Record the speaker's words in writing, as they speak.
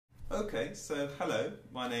Okay, so hello,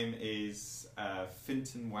 my name is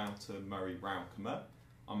Fionntan Roukema.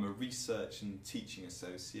 I'm a research and teaching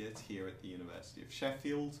associate here at the University of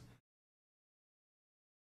Sheffield.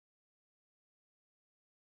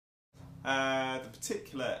 The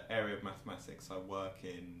particular area of mathematics I work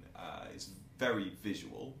in is very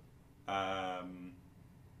visual.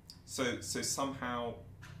 So somehow,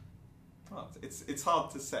 well, it's hard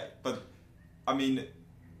to say, but I mean,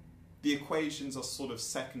 the equations are sort of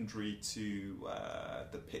secondary to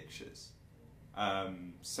the pictures,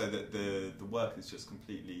 so that the work is just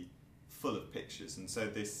completely full of pictures. And so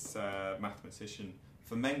this mathematician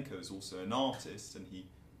Fomenko is also an artist, and he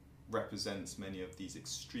represents many of these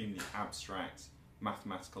extremely abstract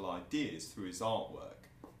mathematical ideas through his artwork.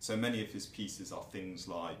 So many of his pieces are things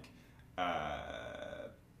like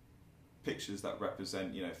pictures that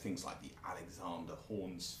represent, things like the Alexander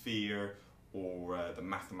Horn sphere, or the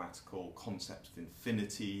mathematical concept of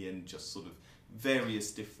infinity, and just sort of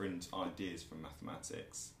various different ideas from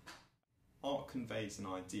mathematics. Art conveys an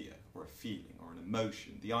idea, or a feeling, or an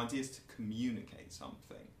emotion. The idea is to communicate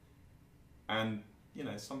something. And,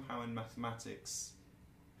 somehow in mathematics,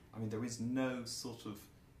 there is no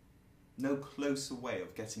closer way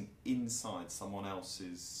of getting inside someone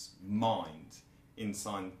else's mind,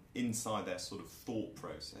 inside their sort of thought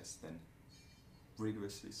process, than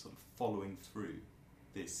rigorously sort of following through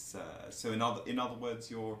this. So in other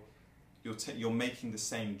words, you're making the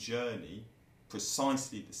same journey,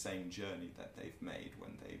 precisely the same journey that they've made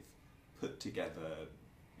when they've put together,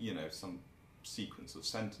 some sequence of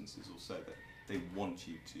sentences or so that they want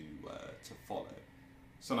you to follow.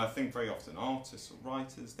 So, and I think very often artists or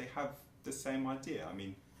writers, they have the same idea.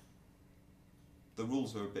 The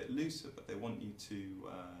rules are a bit looser, but they want you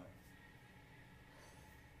to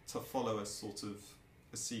follow a sort of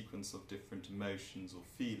a sequence of different emotions or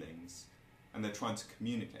feelings, and they're trying to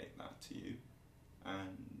communicate that to you.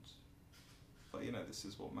 But this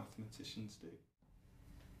is what mathematicians do.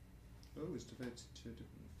 Oh, it's devoted to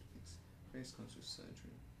different things. Various kinds of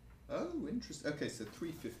surgery. Oh, interesting. Okay, so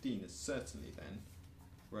 315 is certainly then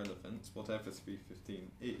relevant, whatever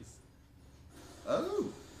 315 is.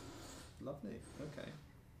 Oh, lovely. Okay.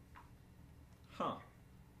 Huh.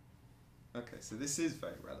 Okay, so this is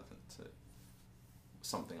very relevant to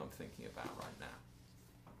something I'm thinking about right now.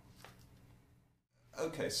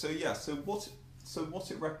 Okay, so yeah, so what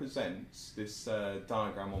it represents, this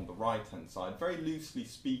diagram on the right-hand side, very loosely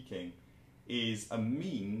speaking, is a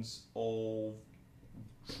means of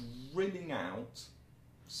drilling out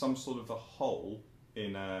some sort of a hole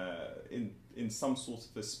in some sort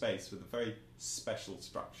of a space with a very special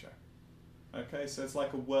structure. Okay, so it's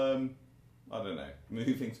like a worm, I don't know,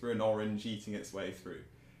 moving through an orange, eating its way through,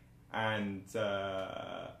 and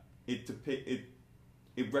it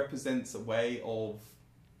represents a way of,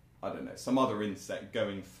 I don't know, some other insect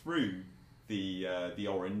going through the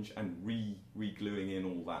orange and re-gluing in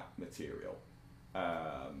all that material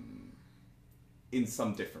in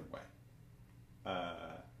some different way.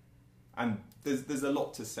 And there's a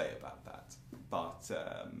lot to say about that, but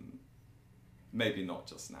maybe not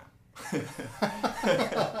just now.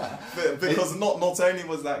 Because not only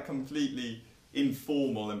was that completely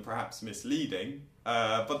informal and perhaps misleading,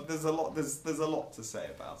 but there's a lot to say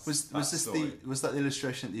about. Was that the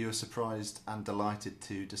illustration that you were surprised and delighted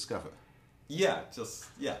to discover? Yeah,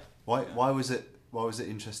 Why was it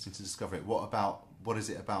interesting to discover it? What is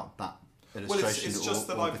it about that illustration? Well, it's just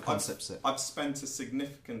that I've spent a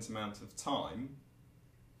significant amount of time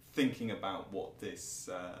thinking about what this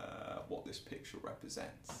picture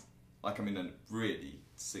represents. A really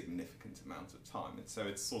significant amount of time, and so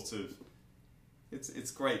it's sort of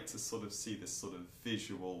it's great to sort of see this sort of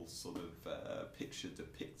visual sort of picture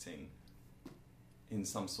depicting in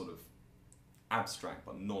some sort of abstract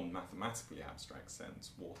but non-mathematically abstract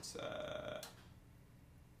sense what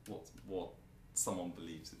someone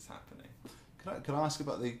believes is happening. Can I ask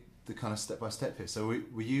about the kind of step-by-step here? So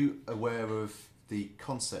were you aware of the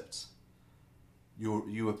concept?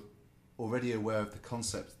 You were already aware of the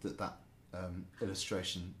concept that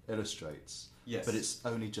illustration illustrates. Yes. But it's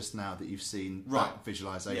only just now that you've seen that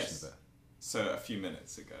visualisation of it. So a few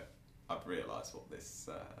minutes ago, I've realised what this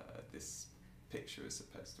picture is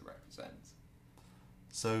supposed to represent.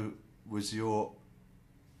 So was your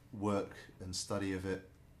work and study of it,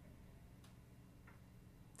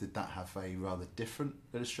 did that have a rather different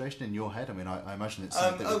illustration in your head? I imagine it's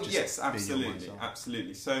something that would just yes,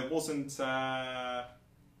 absolutely. So it wasn't.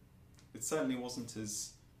 It certainly wasn't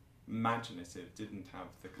as imaginative. Didn't have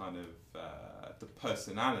the kind of the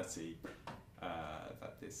personality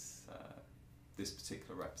that this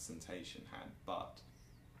particular representation had. But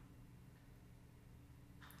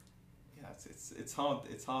it's hard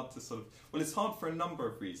to sort of, well, it's hard for a number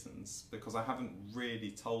of reasons, because I haven't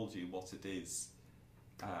really told you what it is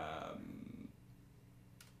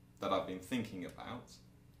that I've been thinking about,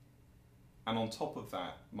 and on top of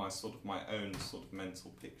that, my own sort of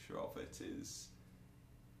mental picture of it is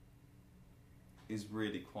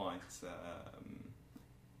really quite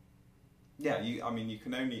you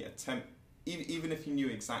can only attempt, even if you knew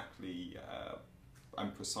exactly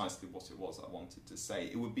and precisely what it was I wanted to say,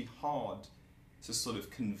 it would be hard to sort of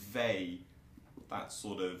convey that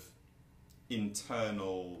sort of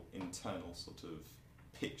internal sort of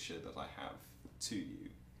picture that I have to you,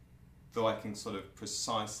 though I can sort of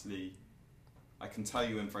I can tell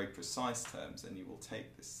you in very precise terms, and you will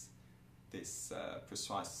take this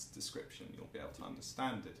precise description, you'll be able to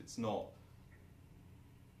understand it. It's not,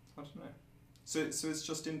 I don't know. So it's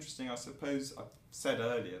just interesting. I suppose I've said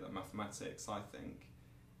earlier that mathematics, I think,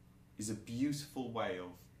 is a beautiful way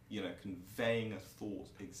of, conveying a thought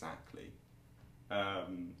exactly.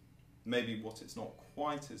 Maybe what it's not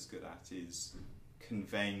quite as good at is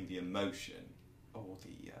conveying the emotion or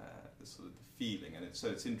the sort of the feeling. And so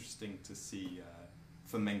it's interesting to see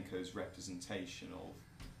Fomenko's representation of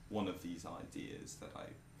one of these ideas that I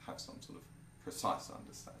have some sort of precise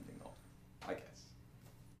understanding of, I guess.